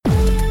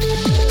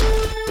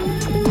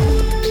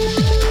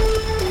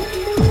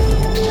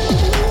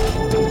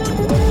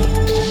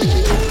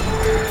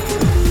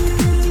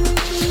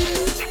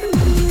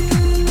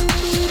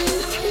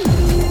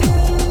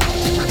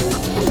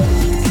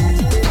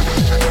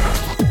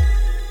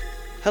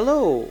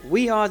Hello,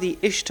 we are the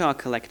Ishtar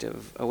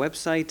Collective, a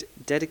website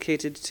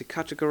dedicated to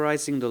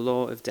categorizing the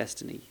law of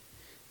destiny.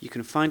 You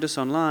can find us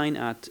online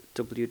at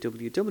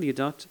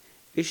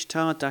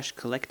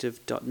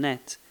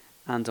www.ishtar-collective.net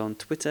and on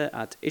Twitter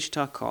at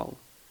IshtarCall.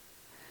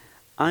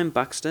 I'm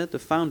Baxter, the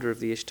founder of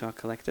the Ishtar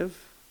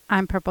Collective.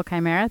 I'm Purple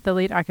Chimera, the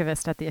lead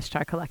archivist at the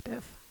Ishtar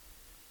Collective.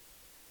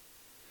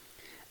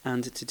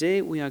 And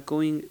today we are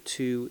going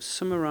to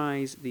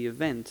summarize the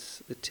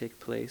events that take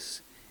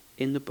place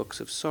in the Books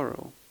of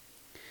Sorrow.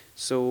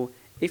 So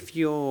if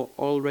you're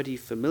already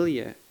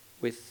familiar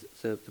with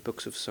the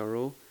Books of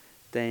Sorrow,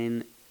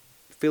 then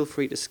feel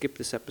free to skip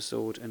this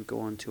episode and go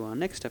on to our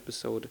next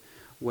episode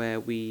where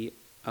we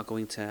are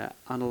going to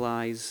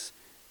analyze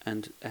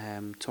and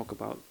talk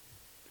about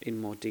in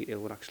more detail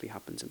what actually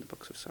happens in the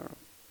Books of Sorrow.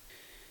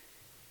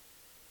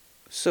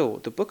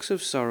 So the Books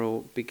of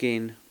Sorrow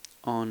begin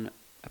on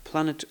a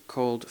planet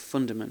called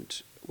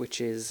Fundament, which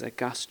is a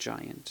gas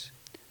giant.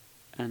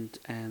 And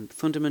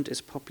Fundament is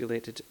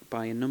populated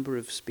by a number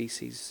of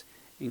species,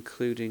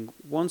 including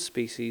one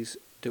species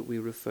that we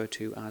refer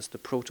to as the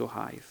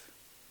protohive.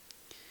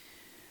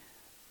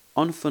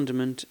 On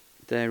Fundament,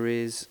 there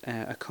is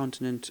a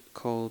continent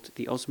called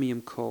the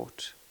Osmium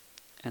Court,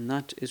 and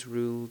that is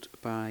ruled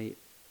by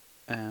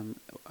a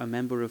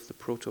member of the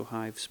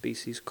protohive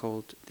species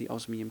called the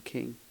Osmium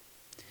King.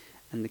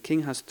 And the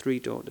king has three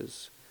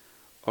daughters,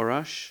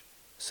 Orash,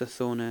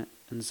 Sathona,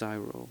 and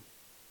Zyro.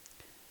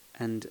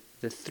 And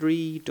the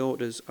three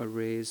daughters are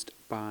raised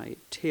by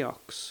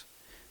Teox,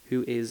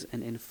 who is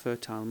an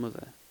infertile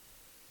mother.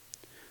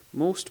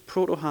 Most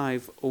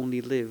protohive only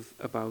live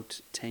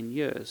about 10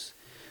 years,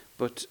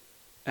 but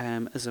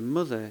as a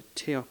mother,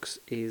 Teox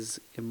is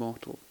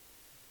immortal.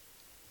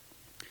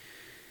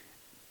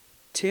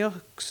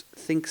 Teox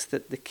thinks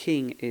that the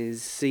king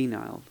is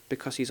senile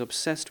because he's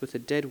obsessed with a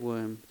dead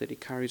worm that he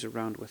carries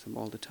around with him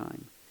all the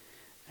time.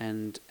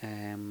 And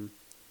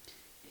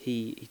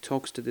he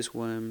talks to this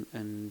worm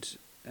and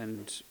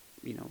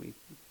he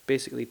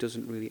basically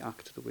doesn't really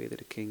act the way that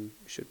a king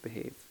should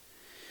behave.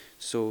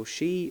 So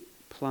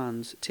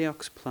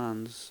Teox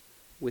plans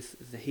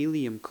with the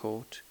Helium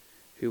Court,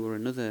 who are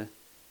another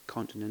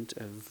continent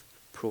of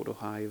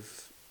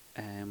protohive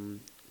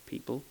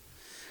people,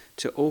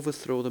 to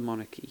overthrow the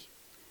monarchy,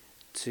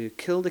 to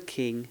kill the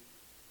king,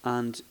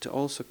 and to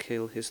also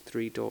kill his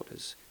three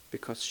daughters,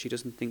 because she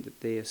doesn't think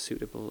that they are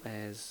suitable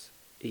heirs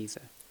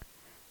either.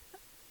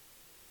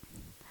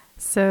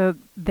 So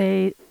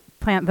the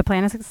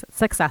plan is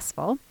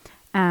successful,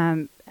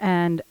 and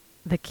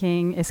the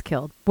king is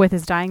killed. With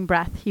his dying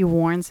breath, he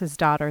warns his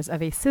daughters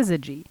of a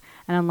syzygy,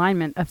 an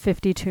alignment of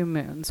 52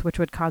 moons, which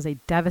would cause a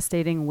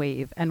devastating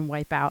wave and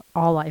wipe out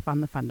all life on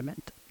the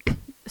Fundament.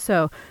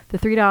 So the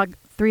three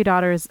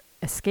daughters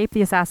escape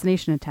the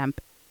assassination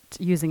attempt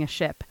using a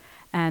ship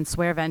and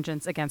swear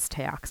vengeance against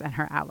Teox and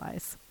her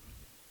allies.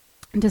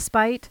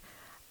 Despite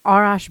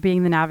Arash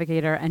being the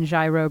navigator and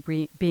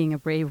Zyro being a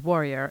brave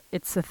warrior,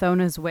 it's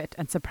Sathona's wit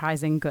and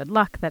surprising good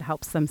luck that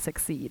helps them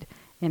succeed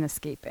in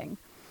escaping.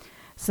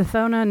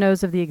 Sathona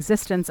knows of the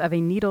existence of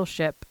a needle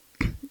ship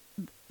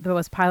that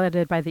was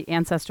piloted by the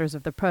ancestors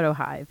of the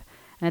protohive,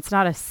 and it's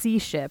not a sea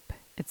ship,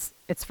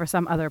 it's for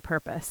some other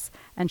purpose,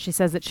 and she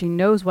says that she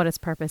knows what its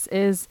purpose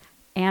is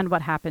and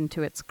what happened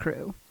to its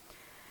crew.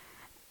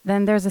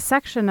 Then there's a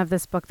section of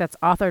this book that's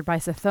authored by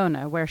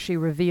Sathona where she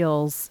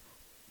reveals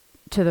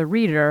to the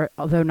reader,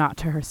 although not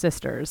to her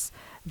sisters,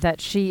 that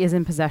she is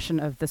in possession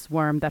of this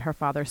worm that her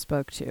father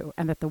spoke to,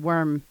 and that the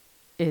worm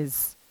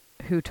is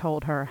who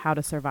told her how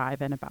to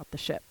survive and about the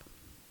ship.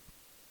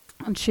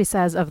 And she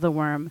says of the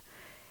worm,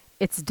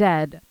 "It's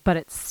dead, but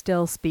it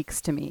still speaks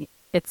to me.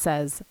 It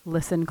says,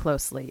 'Listen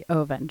closely,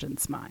 O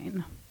vengeance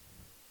mine.'"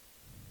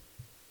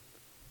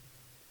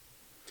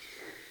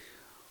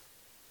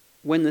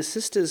 When the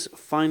sisters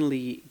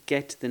finally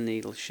get the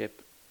needle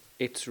ship,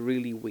 it's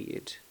really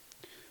weird.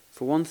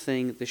 For one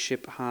thing, the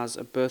ship has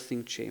a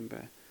birthing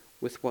chamber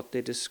with what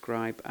they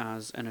describe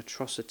as an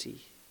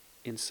atrocity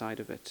inside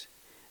of it,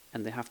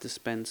 and they have to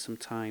spend some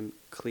time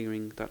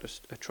clearing that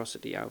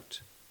atrocity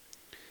out.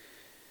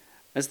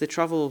 As they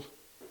travel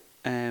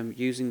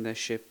using their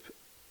ship,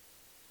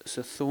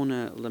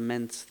 Sathona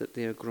laments that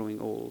they are growing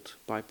old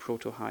by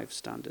protohive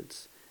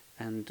standards,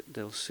 and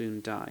they'll soon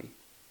die.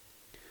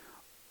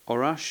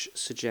 Orash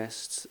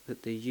suggests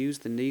that they use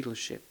the needle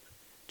ship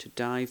to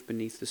dive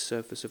beneath the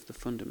surface of the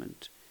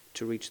Fundament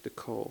to reach the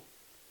core.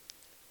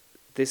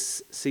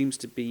 This seems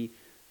to be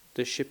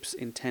the ship's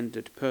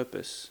intended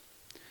purpose,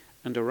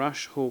 and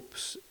Orash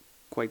hopes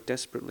quite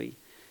desperately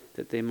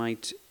that they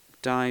might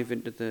dive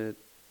into the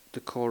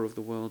core of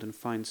the world and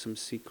find some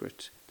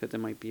secret that they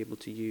might be able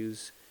to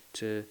use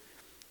to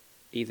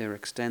either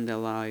extend their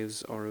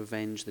lives or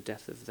avenge the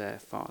death of their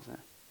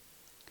father.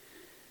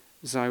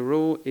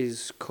 Zyro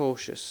is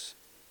cautious,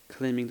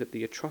 claiming that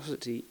the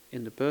atrocity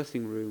in the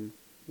birthing room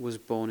was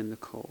born in the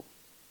core.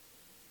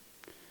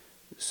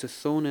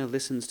 Sathona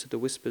listens to the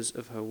whispers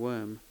of her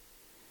worm,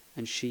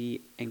 and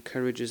she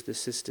encourages the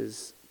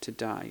sisters to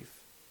dive.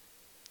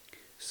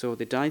 So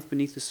they dive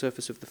beneath the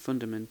surface of the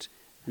Fundament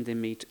and they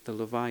meet the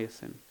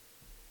Leviathan,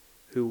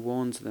 who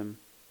warns them,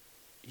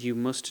 "You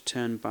must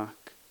turn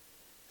back.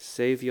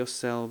 Save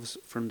yourselves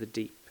from the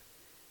deep.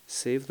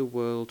 Save the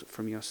world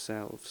from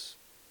yourselves.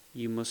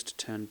 You must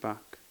turn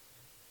back."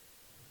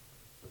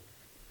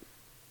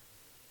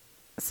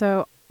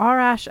 So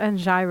Arash and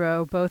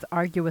Gyro both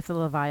argue with the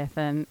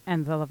Leviathan,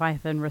 and the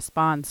Leviathan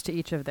responds to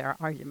each of their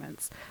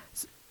arguments.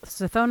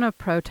 Sithona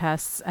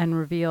protests and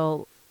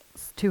reveals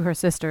to her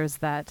sisters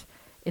that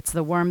it's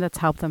the worm that's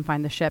helped them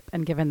find the ship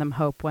and given them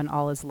hope when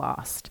all is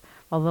lost,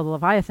 while the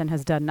Leviathan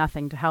has done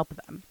nothing to help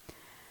them.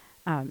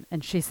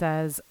 And she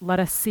says, "Let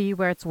us see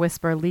where its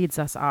whisper leads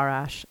us,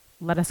 Arash.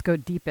 Let us go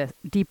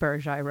deeper,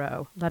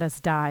 Gyro. Let us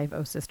dive,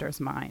 O sisters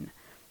mine."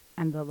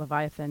 And the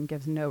Leviathan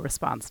gives no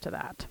response to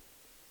that.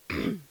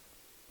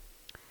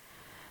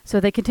 So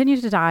they continue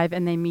to dive,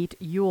 and they meet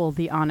Yule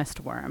the honest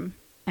worm,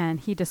 and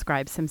he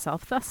describes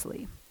himself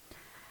thusly.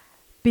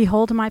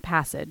 "Behold my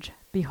passage,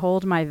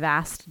 behold my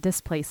vast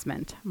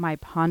displacement, my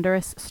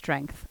ponderous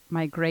strength,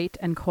 my great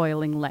and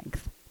coiling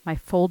length, my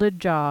folded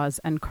jaws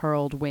and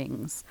curled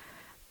wings.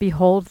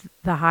 Behold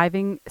the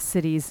hiving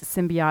cities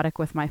symbiotic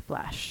with my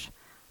flesh.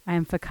 I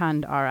am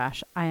fecund,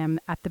 Arash, I am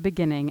at the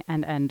beginning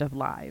and end of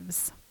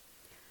lives."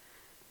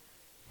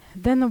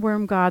 Then the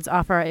worm gods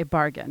offer a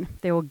bargain.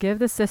 They will give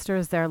the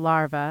sisters their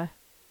larvae,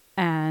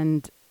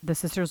 and the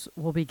sisters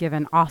will be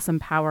given awesome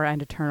power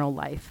and eternal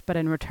life, but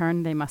in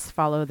return they must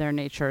follow their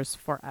natures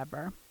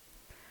forever.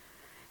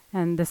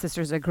 And the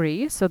sisters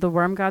agree, so the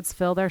worm gods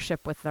fill their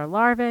ship with their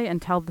larvae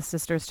and tell the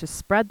sisters to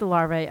spread the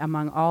larvae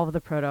among all of the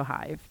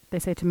proto-hive. They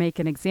say to make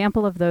an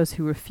example of those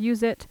who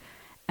refuse it,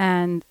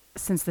 and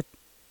since the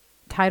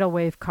tidal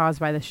wave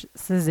caused by the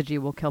syzygy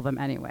will kill them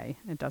anyway,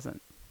 it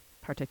doesn't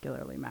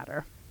particularly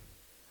matter.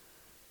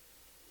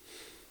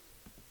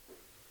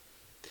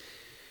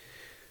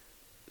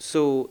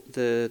 So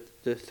the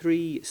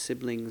three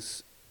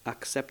siblings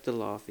accept the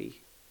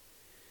larvae.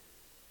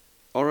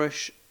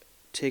 Arash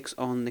takes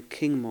on the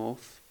king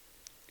morph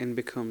and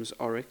becomes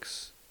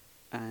Oryx,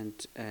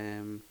 and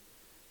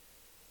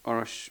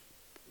Arash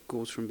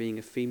goes from being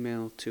a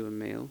female to a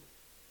male.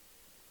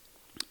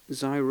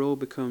 Zyro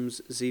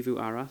becomes Zivu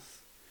Arath,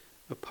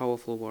 a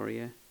powerful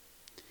warrior,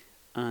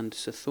 and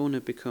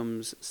Sithona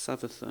becomes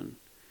Savathun,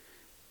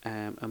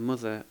 a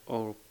mother,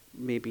 or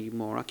maybe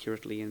more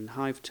accurately in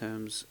hive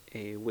terms,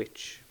 a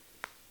witch.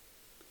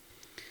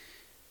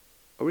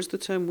 Or is the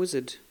term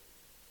wizard?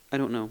 I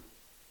don't know.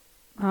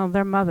 Well,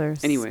 they're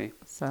mothers. Anyway.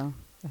 So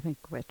I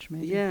think witch,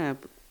 maybe. Yeah,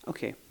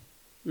 okay.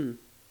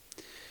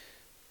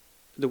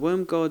 The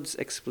worm gods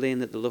explain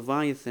that the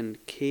Leviathan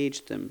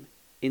caged them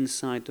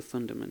inside the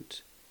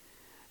fundament,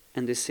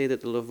 and they say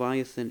that the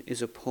Leviathan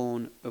is a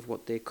pawn of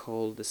what they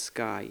call the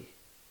sky.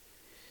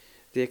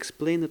 They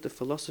explain that the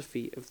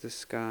philosophy of the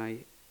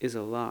sky is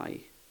a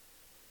lie,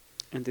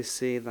 and they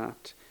say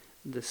that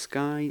the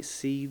sky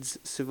seeds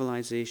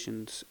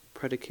civilizations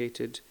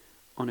predicated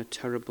on a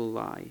terrible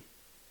lie,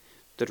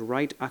 that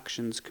right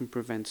actions can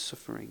prevent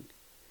suffering,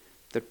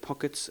 that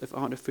pockets of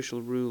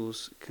artificial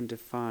rules can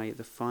defy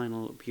the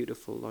final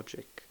beautiful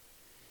logic.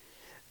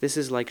 This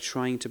is like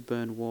trying to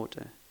burn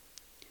water,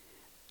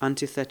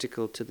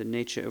 antithetical to the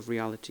nature of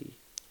reality,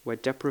 where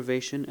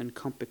deprivation and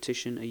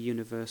competition are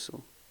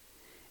universal.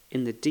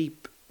 In the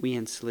deep, we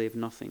enslave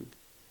nothing.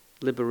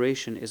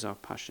 Liberation is our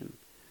passion.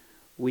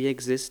 We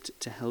exist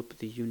to help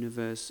the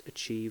universe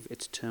achieve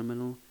its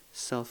terminal,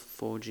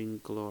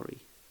 self-forging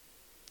glory.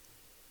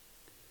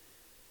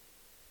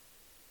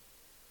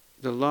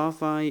 The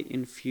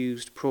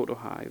larvae-infused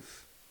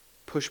protohive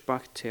push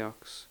back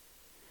Teox,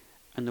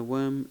 and the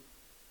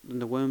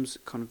worms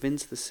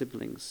convince the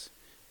siblings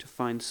to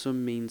find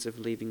some means of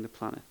leaving the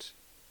planet.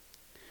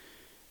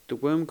 The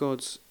worm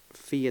gods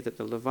fear that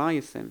the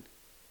Leviathan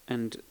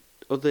and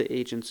other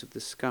agents of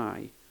the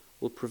sky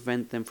will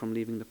prevent them from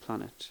leaving the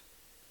planet.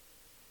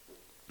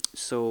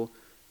 So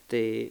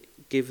they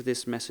give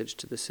this message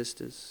to the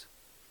sisters,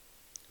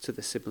 to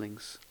the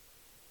siblings.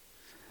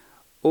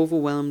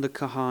 "Overwhelm the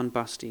Kahan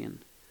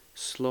bastion,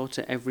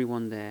 slaughter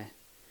everyone there.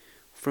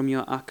 From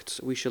your acts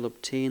we shall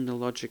obtain the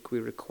logic we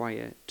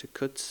require to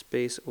cut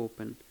space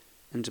open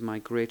and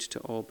migrate to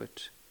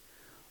orbit.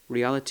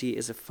 Reality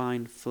is a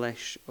fine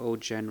flesh, O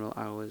general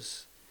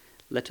ours.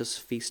 Let us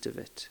feast of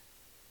it."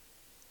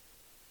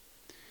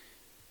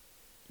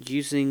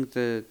 Using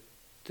the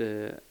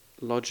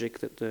logic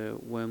that the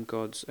worm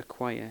gods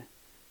acquire,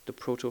 the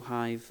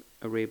proto-hive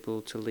are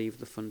able to leave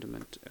the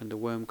fundament, and the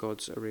worm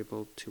gods are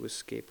able to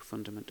escape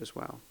fundament as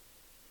well.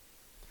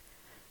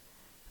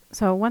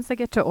 So once they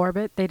get to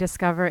orbit, they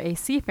discover a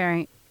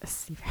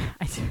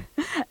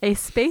a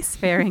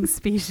spacefaring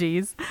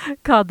species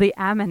called the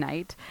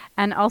ammonite,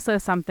 and also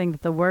something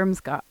that the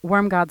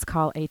worm gods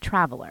call a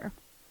traveler.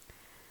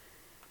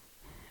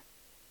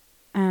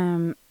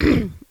 And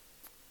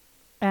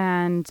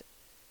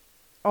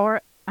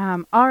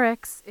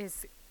Oryx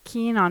is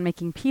keen on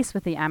making peace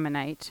with the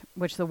ammonite,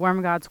 which the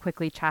worm gods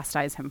quickly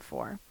chastise him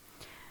for.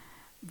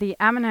 The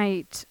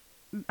ammonite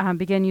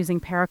began using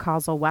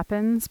paracausal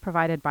weapons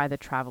provided by the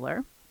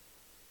traveler.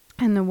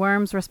 And the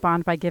worms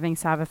respond by giving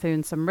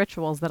Savathun some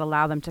rituals that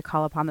allow them to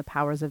call upon the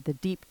powers of the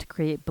deep to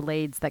create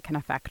blades that can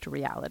affect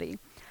reality.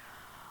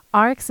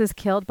 Oryx is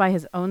killed by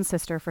his own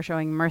sister for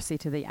showing mercy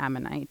to the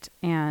Ammonite,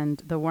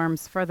 and the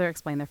worms further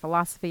explain their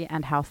philosophy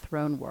and how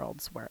throne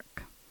worlds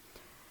work.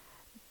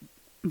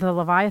 The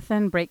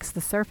Leviathan breaks the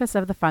surface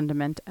of the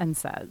fundament and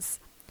says,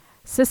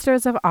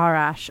 "Sisters of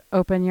Arash,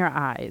 open your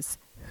eyes.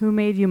 Who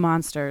made you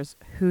monsters?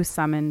 Who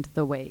summoned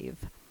the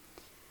wave?"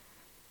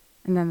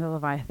 And then the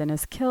Leviathan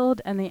is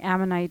killed and the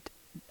Ammonite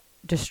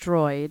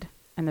destroyed,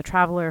 and the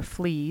traveler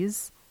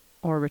flees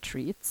or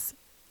retreats,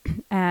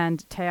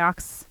 and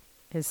Teox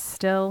is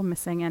still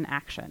missing in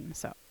action.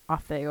 So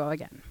off they go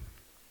again.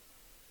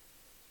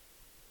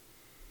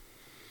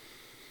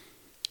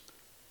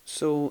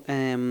 So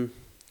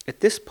at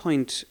this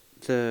point,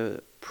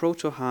 the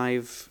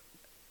proto-hive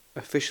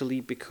officially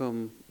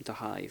become the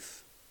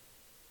hive.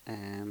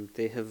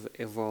 They have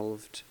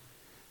evolved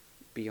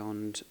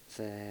beyond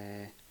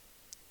their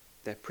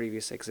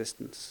previous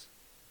existence.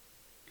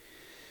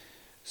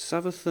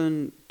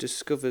 Savathun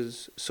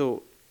discovers...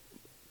 So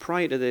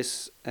prior to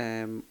this,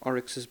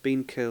 Oryx has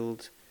been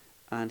killed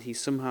and he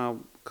somehow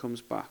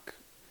comes back.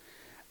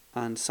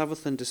 And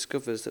Savathun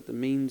discovers that the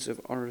means of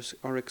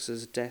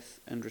Oryx's death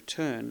and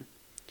return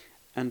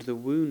and the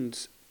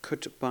wounds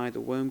cut by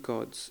the worm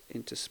gods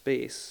into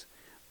space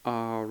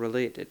are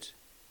related.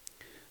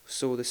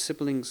 So the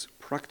siblings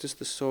practice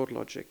the sword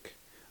logic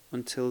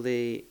until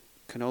they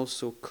can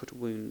also cut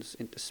wounds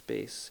into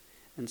space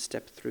and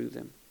step through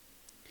them.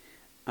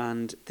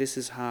 And this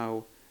is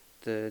how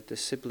the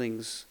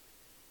siblings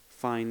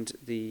find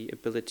the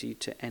ability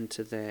to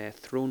enter their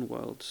throne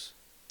worlds.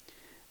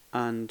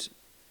 And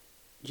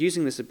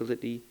using this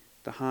ability,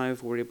 the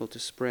hive were able to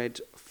spread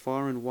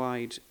far and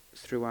wide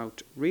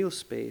throughout real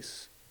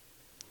space,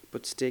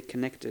 but stay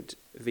connected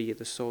via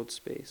the sword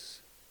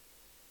space.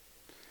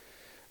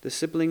 The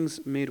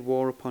siblings made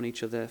war upon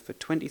each other for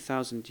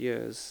 20,000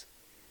 years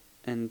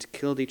and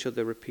killed each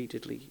other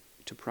repeatedly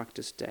to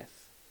practice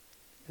death.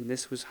 And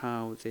this was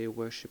how they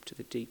worshipped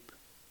the deep.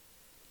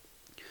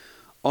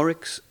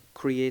 Oryx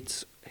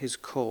creates his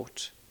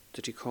court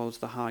that he calls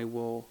the High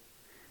War,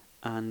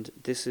 and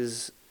this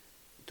is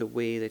the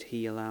way that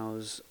he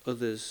allows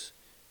others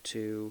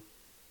to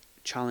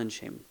challenge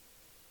him,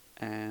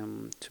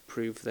 to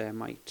prove their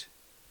might.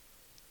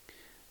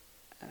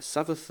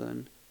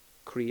 Savathun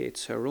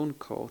creates her own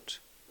court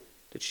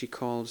that she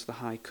calls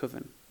the High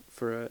Coven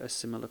for a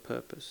similar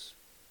purpose.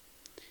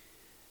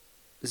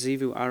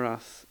 Xivu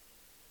Arath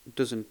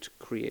doesn't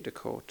create a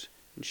court,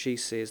 and she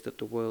says that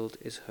the world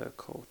is her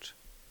court.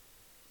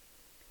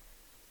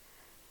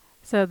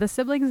 So the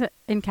siblings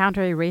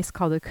encounter a race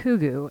called the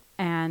Kugu,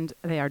 and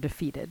they are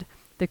defeated.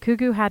 The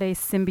Kugu had a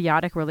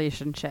symbiotic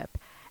relationship,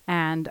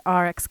 and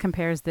Oryx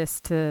compares this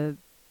to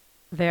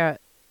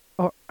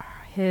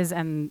his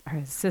and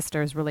his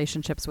sister's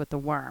relationships with the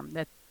worm,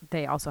 that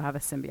they also have a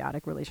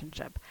symbiotic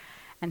relationship.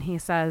 And he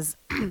says,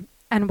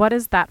 "And what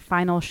is that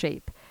final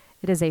shape?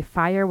 It is a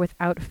fire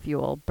without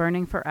fuel,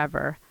 burning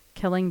forever,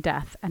 killing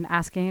death, and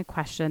asking a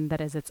question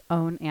that is its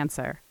own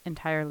answer,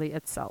 entirely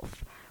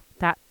itself.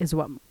 That is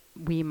what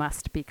we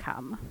must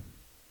become."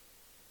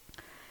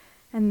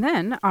 And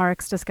then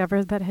Oryx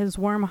discovers that his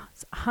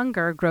worm's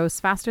hunger grows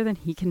faster than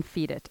he can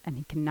feed it, and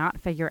he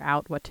cannot figure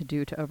out what to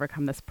do to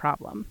overcome this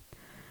problem.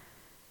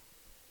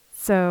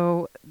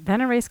 So then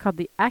a race called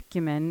the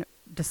Ecumen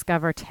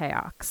discover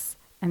Teox,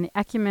 and the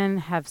Ecumen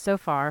have so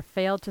far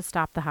failed to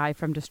stop the hive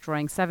from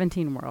destroying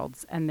 17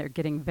 worlds, and they're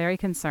getting very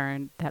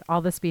concerned that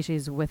all the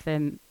species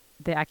within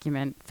the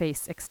Ecumen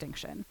face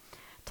extinction.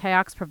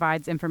 Teox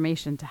provides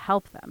information to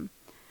help them,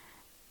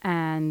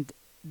 and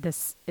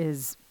this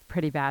is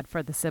pretty bad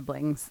for the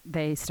siblings.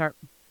 They start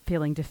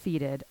feeling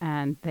defeated,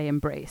 and they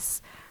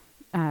embrace.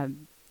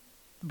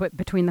 But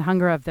between the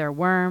hunger of their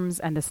worms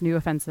and this new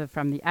offensive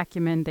from the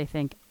Ecumen, they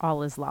think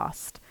all is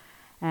lost.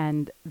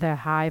 And the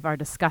hive are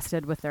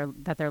disgusted with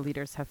that their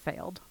leaders have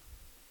failed.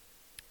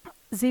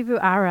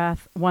 Xivu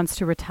Arath wants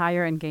to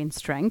retire and gain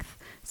strength.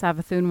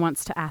 Savathun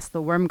wants to ask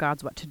the worm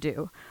gods what to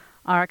do.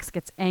 Oryx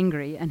gets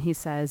angry and he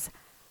says,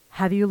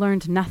 "Have you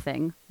learned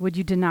nothing? Would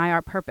you deny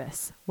our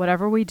purpose?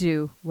 Whatever we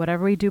do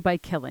by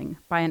killing,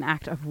 by an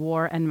act of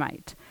war and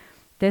might.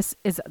 This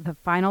is the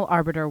final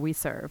arbiter we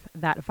serve,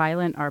 that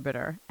violent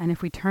arbiter, and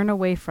if we turn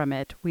away from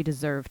it, we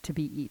deserve to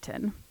be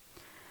eaten."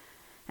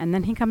 And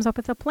then he comes up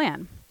with a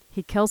plan.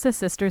 He kills his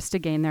sisters to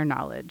gain their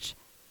knowledge,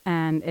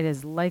 and it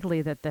is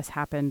likely that this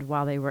happened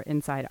while they were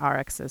inside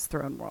Oryx's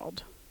throne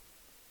world.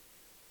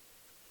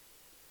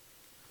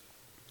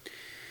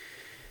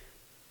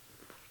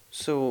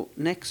 So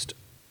next,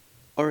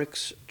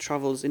 Oryx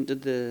travels into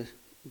the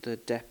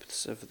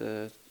depths of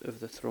the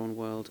throne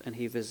world, and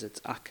he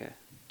visits Akka,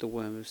 the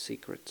Worm of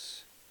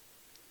Secrets.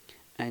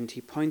 And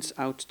he points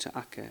out to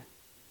Akka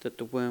that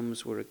the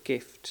worms were a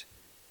gift,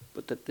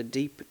 but that the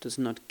deep does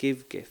not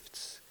give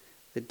gifts.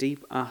 The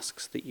deep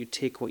asks that you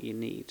take what you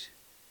need.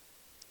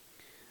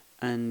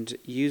 And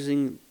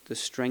using the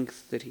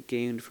strength that he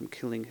gained from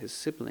killing his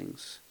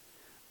siblings,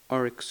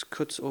 Oryx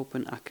cuts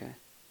open Akka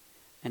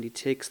and he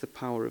takes the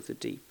power of the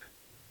deep.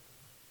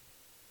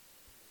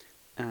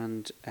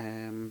 And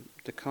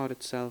the card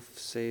itself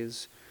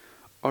says,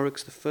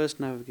 Oryx, the first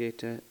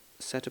navigator,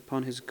 set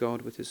upon his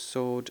god with his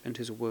sword and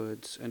his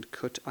words, and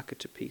cut Akka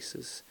to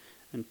pieces,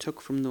 and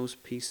took from those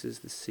pieces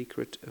the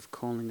secret of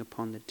calling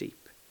upon the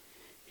deep.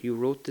 He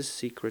wrote this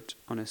secret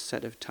on a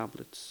set of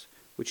tablets,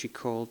 which he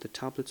called the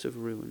Tablets of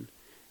Ruin,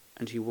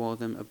 and he wore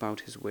them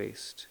about his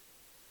waist.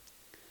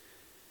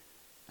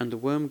 And the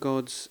worm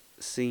gods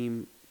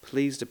seem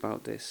pleased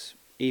about this,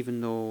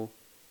 even though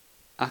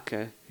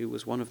Akka, who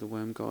was one of the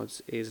worm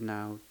gods, is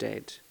now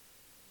dead.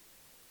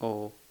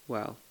 Or,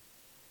 well,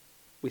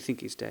 we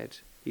think he's dead.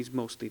 He's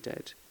mostly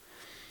dead.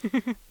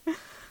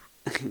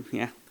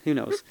 Yeah, who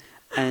knows?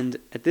 And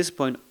at this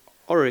point,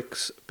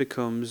 Oryx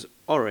becomes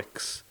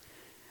Oryx.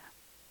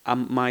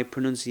 My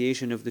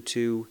pronunciation of the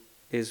two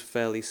is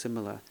fairly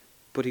similar,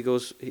 but he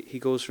goes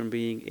from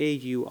being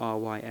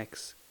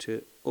Auryx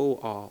to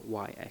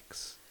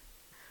Oryx.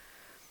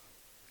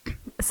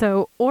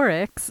 So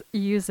Oryx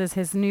uses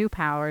his new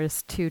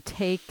powers to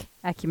take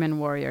Ecumen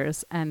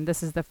warriors, and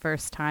this is the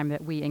first time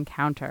that we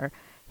encounter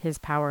his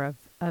power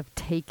of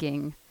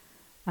taking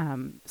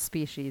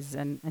species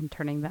and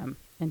turning them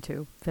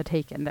into the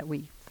taken that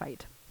we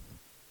fight.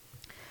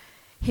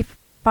 He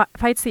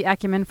fights the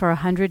Ecumen for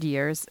 100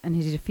 years, and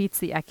he defeats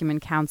the Ecumen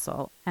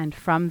Council, and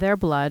from their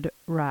blood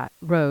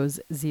rose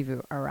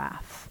Xivu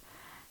Arath.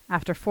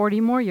 After 40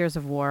 more years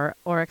of war,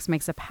 Oryx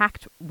makes a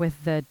pact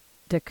with the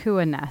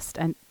Dakua nest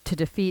and to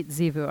defeat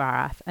Xivu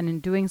Arath, and in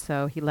doing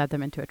so he led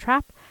them into a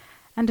trap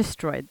and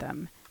destroyed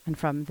them, and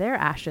from their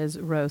ashes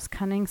rose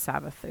cunning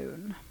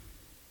Savathun.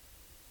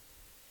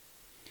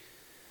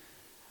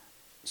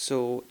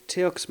 So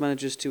Teox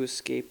manages to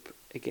escape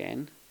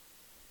again,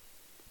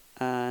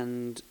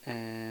 and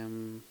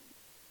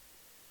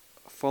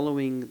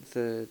following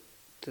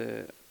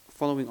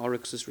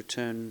Oryx's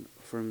return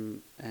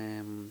from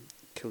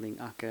killing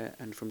Akka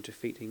and from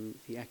defeating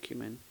the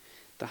Ecumen,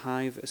 the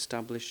Hive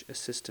establish a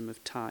system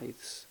of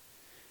tithes,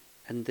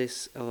 and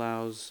this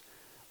allows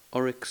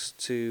Oryx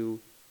to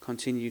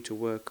continue to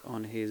work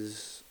on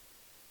his,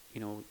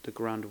 the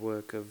grand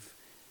work of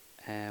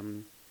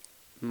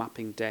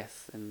mapping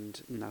death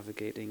and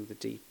navigating the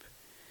deep,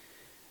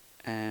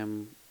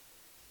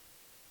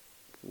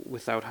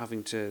 without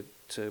having to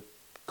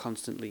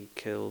constantly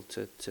kill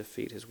to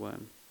feed his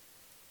worm.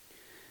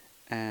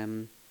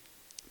 The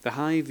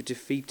Hive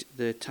defeat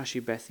the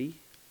Tashibethi,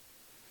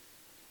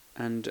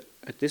 and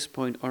at this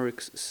point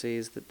Oryx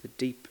says that the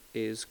deep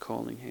is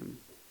calling him.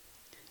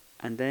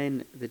 And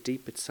then the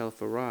deep itself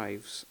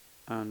arrives,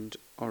 and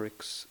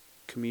Oryx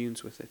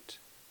communes with it.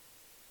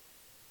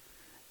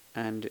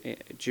 And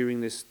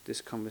during this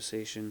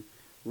conversation,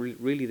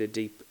 really the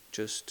deep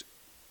just,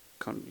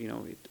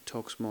 it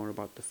talks more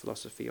about the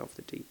philosophy of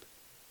the deep.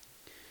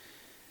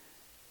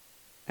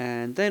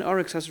 And then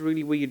Oryx has a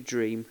really weird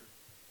dream,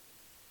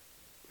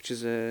 which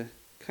is a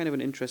kind of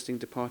an interesting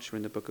departure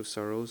in the Book of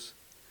Sorrows.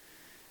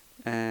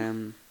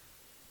 And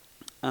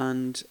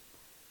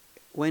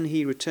when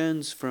he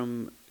returns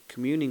from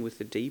communing with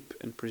the deep,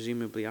 and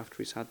presumably after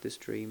he's had this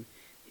dream,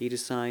 he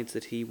decides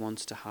that he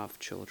wants to have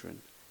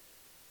children.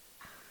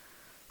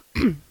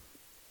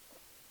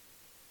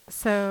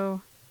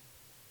 So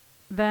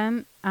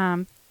then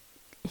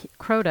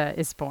Crota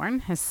is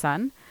born, his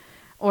son.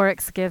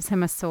 Oryx gives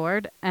him a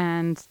sword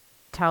and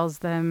tells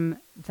them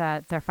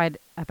that they're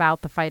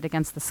about the fight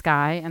against the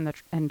sky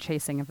and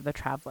chasing of the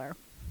traveler.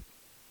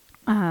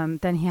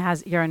 Then he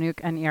has Iranuk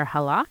and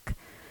Ir-Halak,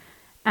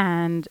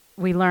 and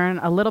we learn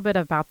a little bit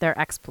about their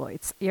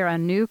exploits.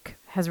 Iranuk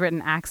has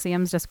written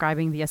axioms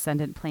describing the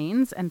ascendant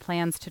planes and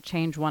plans to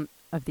change one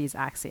of these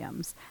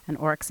axioms, and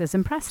Oryx is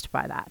impressed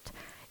by that.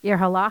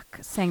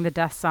 Ir-Halak sang the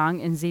death song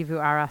in Xivu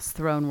Arath's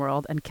throne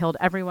world and killed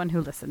everyone who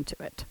listened to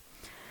it.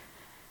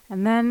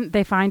 And then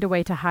they find a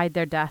way to hide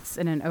their deaths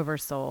in an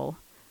oversoul,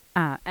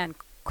 and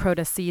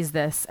Crota sees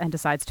this and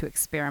decides to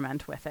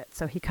experiment with it.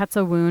 So he cuts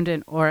a wound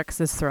in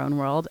Oryx's throne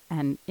world,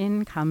 and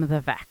in come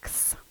the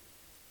Vex.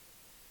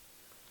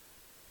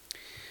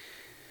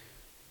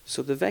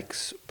 So the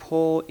Vex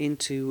pour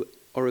into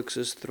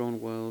Oryx's throne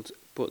world,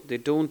 but they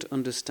don't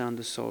understand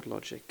the sword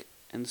logic,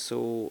 and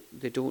so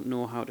they don't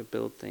know how to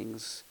build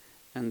things,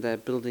 and their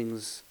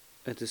buildings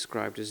are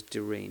described as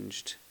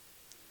deranged.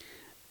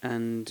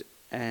 And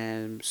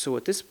so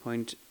at this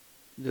point,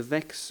 the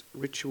Vex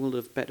ritual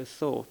of better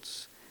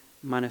thoughts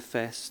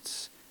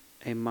manifests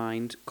a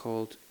mind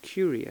called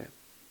Curia,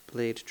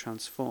 Blade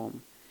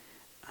Transform,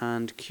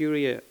 and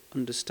Curia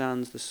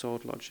understands the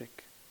sword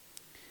logic,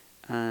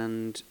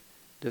 and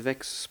the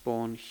Vex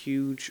spawn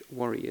huge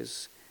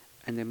warriors,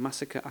 and they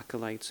massacre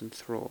acolytes and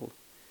thrall,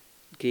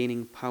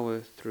 gaining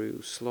power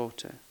through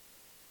slaughter.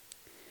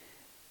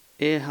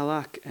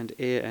 Ir-Halak and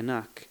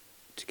Ir-Anak,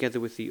 together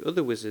with the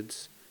other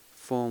wizards,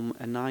 form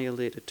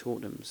annihilator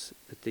totems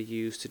that they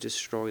use to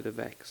destroy the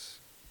Vex.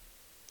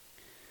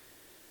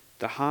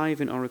 The Hive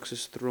in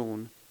Oryx's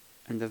throne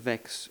and the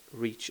Vex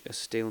reach a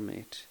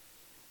stalemate,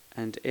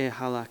 and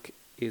Ir-Halak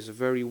is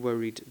very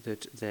worried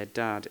that their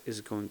dad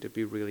is going to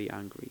be really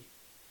angry.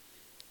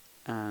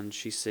 and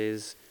she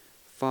says,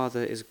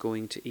 "Father is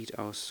going to eat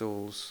our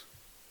souls,"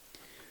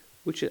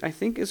 which I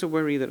think is a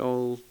worry that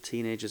all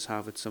teenagers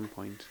have at some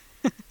point.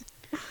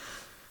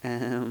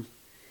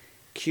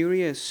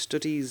 Curia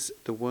studies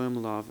the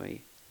worm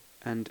larvae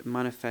and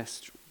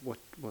manifests what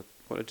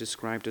are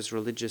described as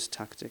religious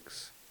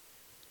tactics.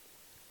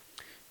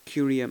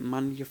 Curia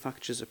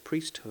manufactures a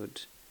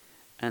priesthood,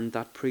 and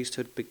that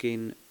priesthood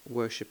begin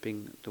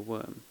worshipping the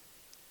worm.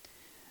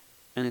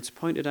 And it's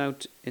pointed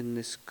out in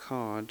this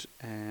card,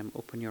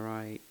 open your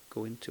eye,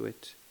 go into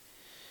it.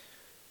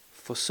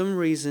 For some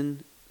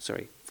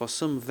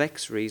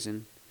vex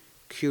reason,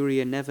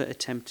 Curia never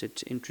attempted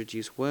to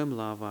introduce worm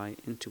larvae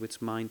into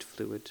its mind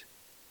fluid,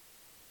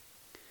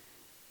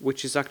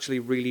 which is actually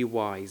really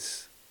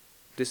wise.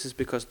 This is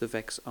because the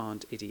Vex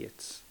aren't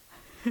idiots.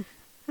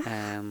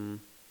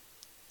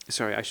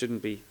 Sorry, I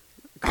shouldn't be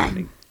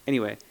commenting.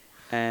 Anyway,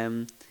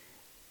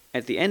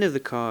 at the end of the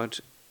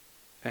card,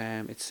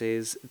 it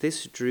says,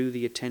 "This drew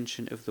the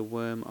attention of the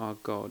worm our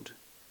god.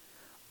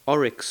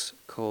 Oryx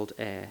called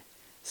air,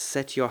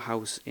 set your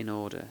house in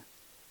order."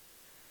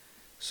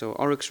 So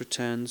Oryx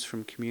returns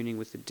from communing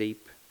with the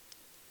deep,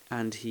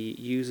 and he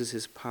uses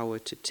his power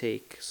to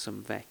take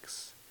some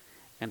Vex,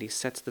 and he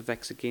sets the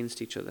Vex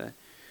against each other,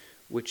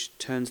 which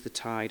turns the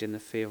tide in the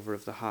favour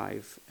of the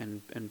hive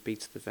and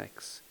beats the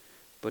Vex.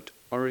 But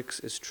Oryx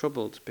is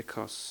troubled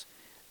because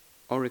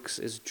Oryx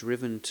is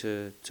driven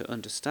to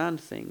understand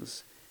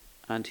things,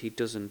 and he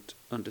doesn't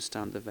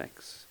understand the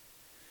Vex.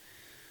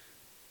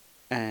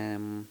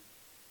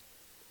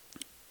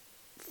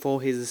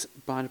 For his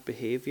bad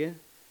behaviour,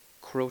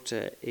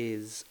 Crota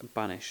is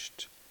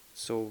banished.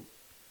 So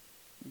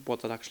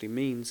what that actually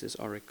means is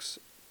Oryx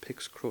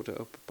picks Crota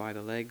up by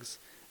the legs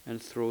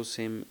and throws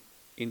him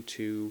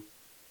into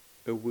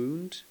a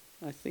wound,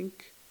 I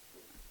think.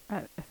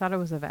 I thought it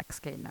was a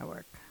Vexgate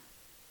network.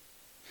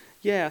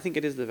 Yeah, I think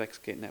it is the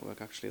Vexgate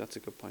network, actually. That's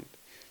a good point.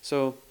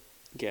 So,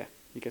 yeah,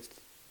 he gets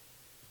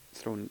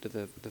thrown into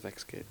the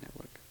Vexgate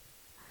network.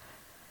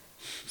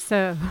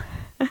 So,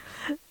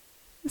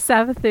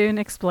 Savathun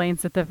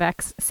explains that the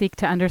Vex seek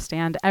to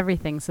understand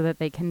everything so that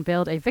they can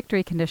build a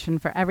victory condition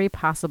for every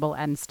possible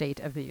end state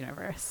of the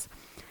universe.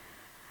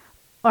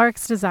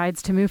 Oryx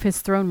decides to move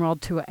his throne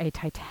world to a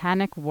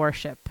titanic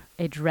warship,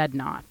 a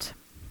dreadnought.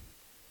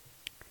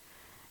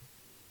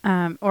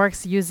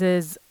 Oryx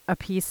uses a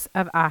piece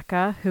of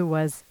Akka, who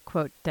was,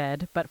 quote,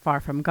 dead, but far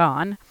from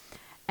gone,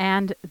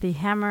 and the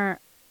hammer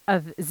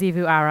of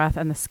Xivu Arath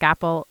and the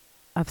scalpel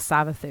of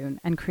Savathun,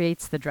 and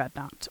creates the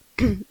dreadnought.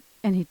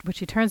 Which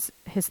he turns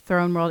his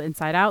throne world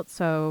inside out,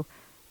 so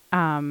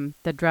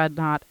the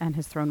dreadnought and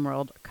his throne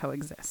world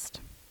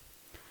coexist.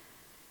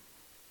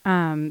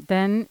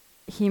 Then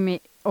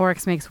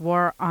Oryx makes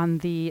war on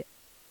the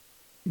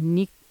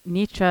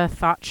Nietzsche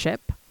thought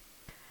ship,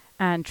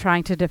 and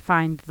trying to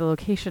define the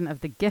location of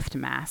the gift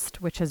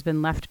mast, which has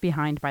been left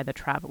behind by the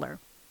traveler.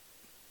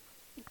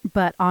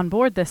 But on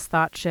board this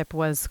thought ship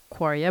was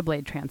Quoria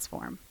Blade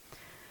Transform.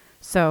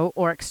 So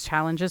Oryx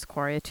challenges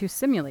Quoria to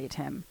simulate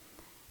him.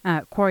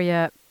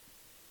 Quoria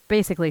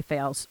basically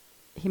fails.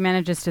 He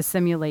manages to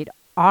simulate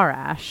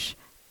Arash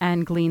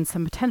and gleans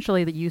some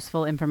potentially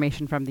useful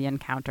information from the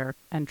encounter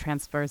and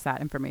transfers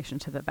that information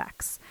to the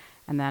Vex.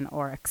 And then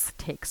Oryx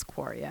takes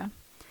Quoria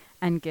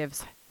and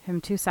gives him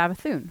to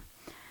Savathun.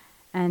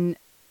 And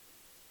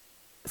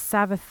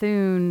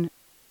Savathun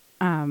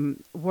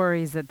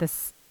worries that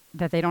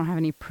they don't have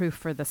any proof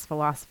for this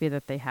philosophy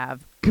that they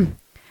have.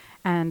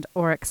 And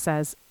Oryx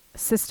says,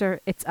 "Sister,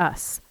 it's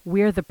us.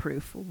 We're the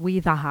proof. We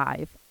the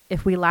hive.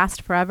 If we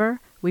last forever,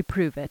 we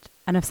prove it.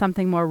 And if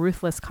something more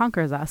ruthless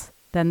conquers us,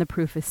 then the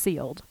proof is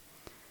sealed."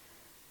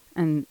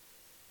 And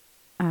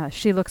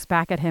she looks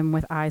back at him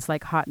with eyes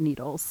like hot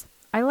needles.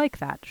 "I like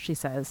that," she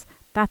says.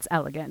 "That's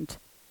elegant."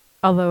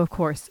 Although, of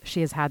course,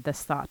 she has had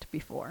this thought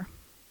before.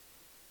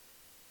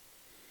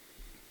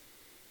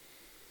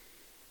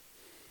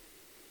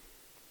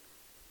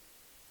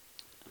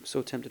 I'm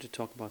so tempted to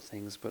talk about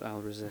things, but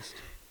I'll resist.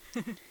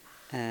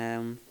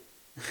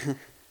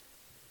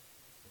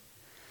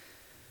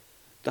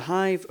 The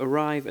hive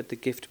arrive at the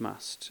gift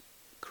mast,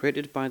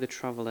 created by the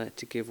traveller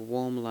to give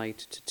warm light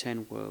to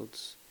 10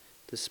 worlds,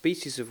 the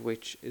species of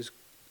which is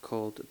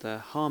called the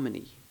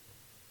Harmony.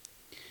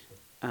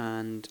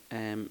 And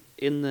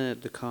in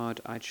the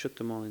card, I'd shut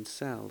them all in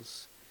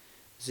cells.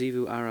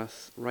 Xivu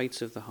Arath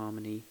writes of the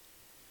Harmony,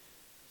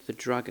 "The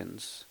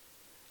dragons,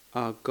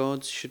 our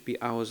gods should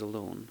be ours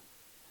alone.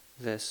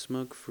 Their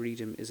smug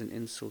freedom is an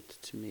insult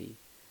to me.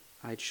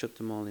 I'd shut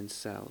them all in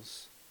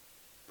cells.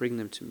 Bring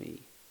them to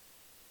me."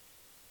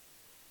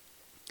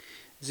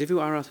 Xivu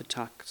Arath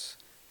attacks,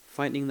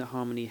 fighting the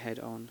Harmony head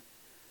on,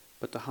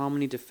 but the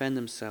Harmony defend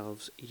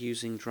themselves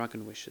using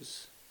dragon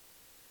wishes.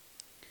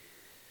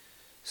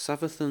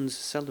 Savathun's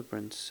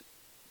celebrants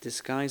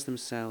disguise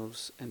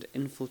themselves and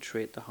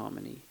infiltrate the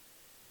Harmony.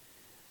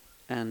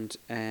 And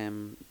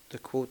the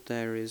quote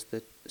there is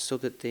that so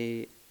that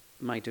they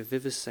might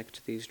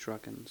vivisect these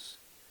dragons,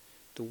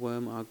 the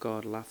worm our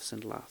god laughs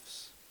and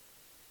laughs.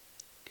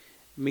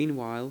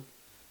 Meanwhile,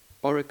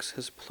 Oryx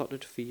has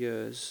plotted for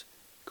years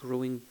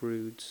growing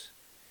broods,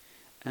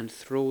 and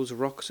throws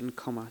rocks and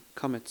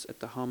comets at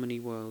the Harmony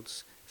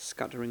worlds,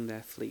 scattering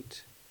their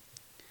fleet.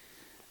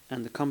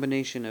 And the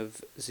combination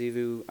of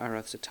Xivu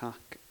Arath's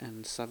attack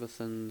and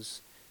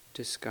Savathun's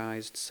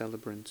disguised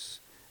celebrants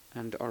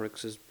and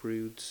Oryx's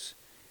broods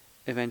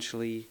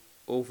eventually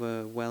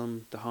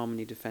overwhelm the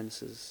Harmony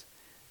defences,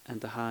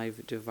 and the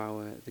Hive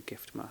devour the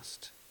gift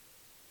mast.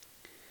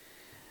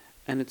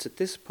 And it's at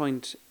this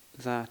point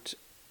that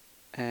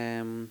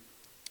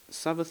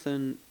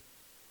Savathun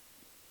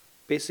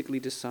basically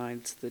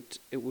decides that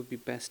it would be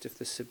best if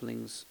the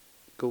siblings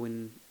go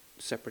in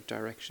separate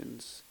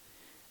directions.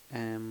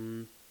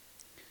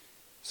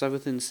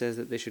 Savathun says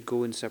that they should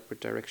go in separate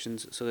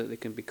directions so that they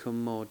can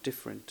become more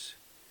different,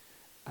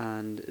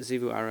 and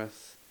Xivu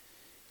Arath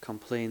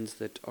complains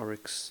that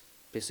Oryx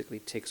basically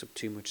takes up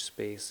too much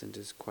space and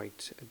is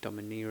quite a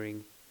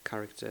domineering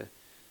character,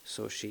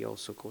 so she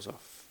also goes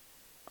off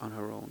on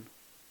her own.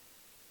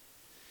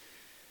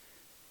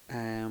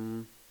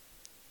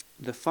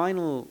 The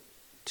final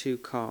two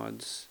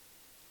cards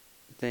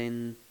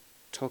then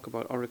talk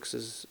about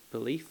Oryx's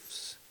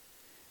beliefs,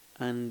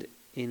 and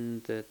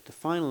in the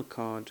final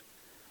card,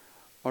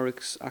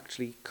 Oryx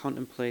actually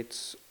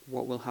contemplates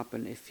what will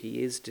happen if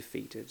he is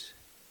defeated.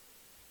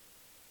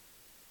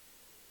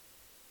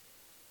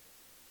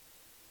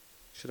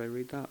 Should I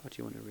read that, or do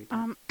you want to read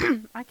that?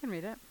 I can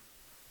read it.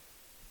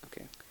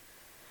 Okay.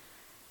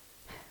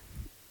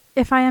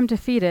 If I am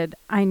defeated,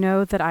 I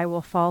know that I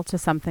will fall to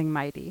something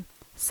mighty,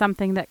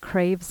 something that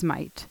craves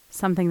might,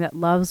 something that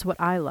loves what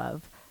I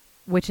love,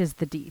 which is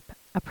the deep,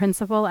 a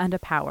principle and a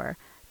power,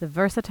 the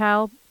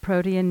versatile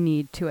protean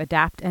need to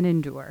adapt and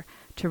endure,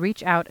 to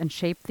reach out and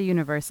shape the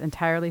universe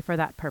entirely for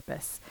that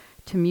purpose,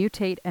 to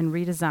mutate and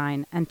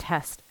redesign and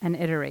test and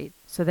iterate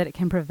so that it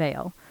can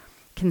prevail,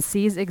 can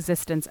seize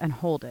existence and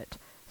hold it,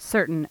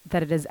 certain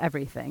that it is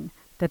everything,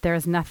 that there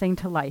is nothing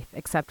to life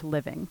except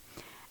living.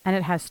 And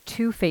it has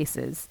two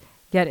faces,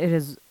 yet it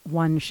is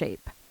one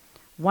shape.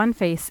 One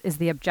face is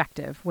the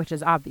objective, which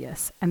is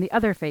obvious, and the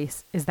other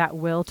face is that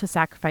will to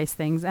sacrifice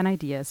things and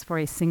ideas for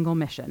a single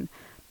mission,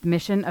 the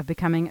mission of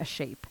becoming a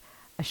shape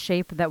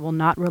that will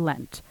not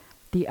relent,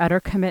 the utter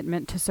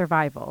commitment to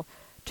survival,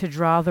 to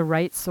draw the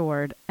right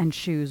sword and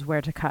choose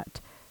where to cut,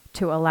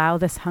 to allow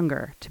this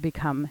hunger to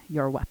become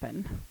your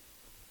weapon.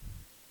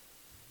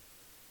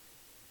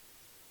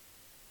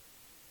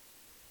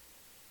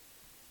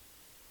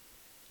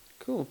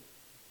 Cool.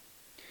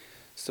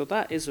 So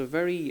that is a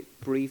very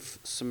brief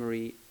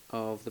summary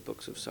of the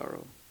Books of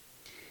Sorrow.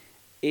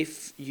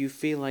 If you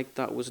feel like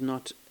that was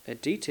not a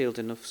detailed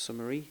enough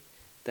summary,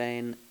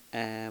 then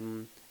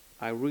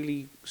I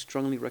really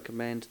strongly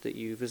recommend that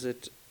you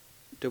visit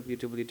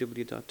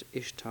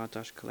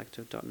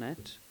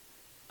www.ishtar-collective.net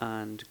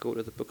and go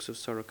to the Books of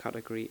Sorrow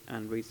category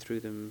and read through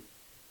them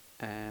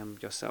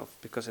yourself,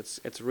 because it's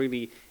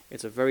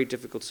a very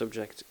difficult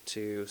subject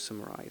to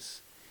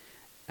summarize.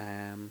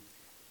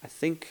 I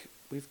think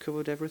we've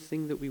covered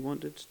everything that we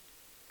wanted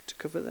to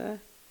cover there.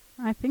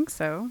 I think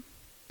so.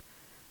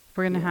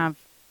 We're going to have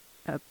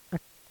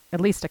at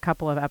least a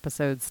couple of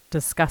episodes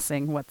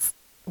discussing what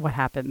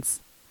happens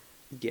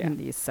in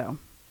these. So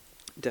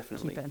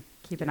definitely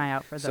keep an eye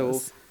out for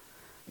those. So,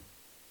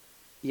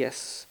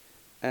 yes,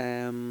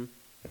 our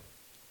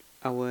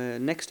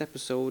next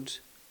episode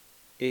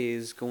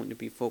is going to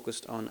be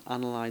focused on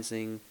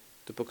analysing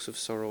the Books of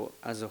Sorrow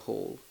as a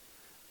whole.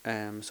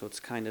 So it's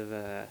kind of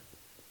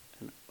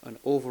an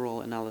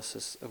overall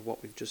analysis of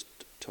what we've just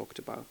talked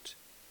about.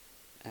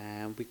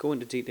 We go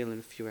into detail in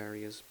a few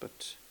areas,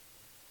 but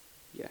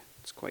yeah,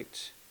 it's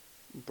quite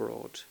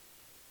broad.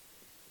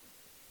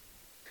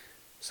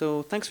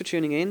 So thanks for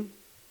tuning in.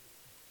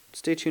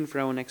 Stay tuned for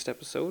our next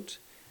episode.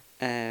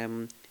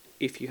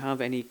 If you have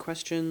any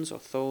questions or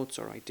thoughts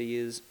or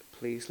ideas,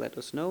 please let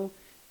us know,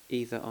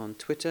 either on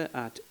Twitter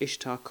at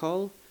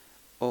IshtarCall,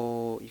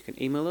 or you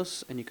can email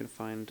us, and you can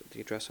find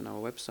the address on our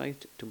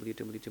website,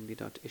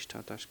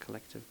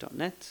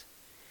 www.ishtar-collective.net.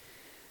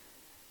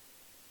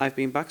 I've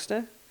been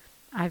Baxter.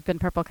 I've been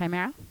Purple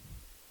Chimera.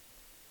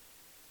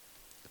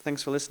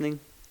 Thanks for listening.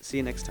 See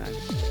you next time.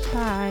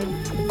 Bye.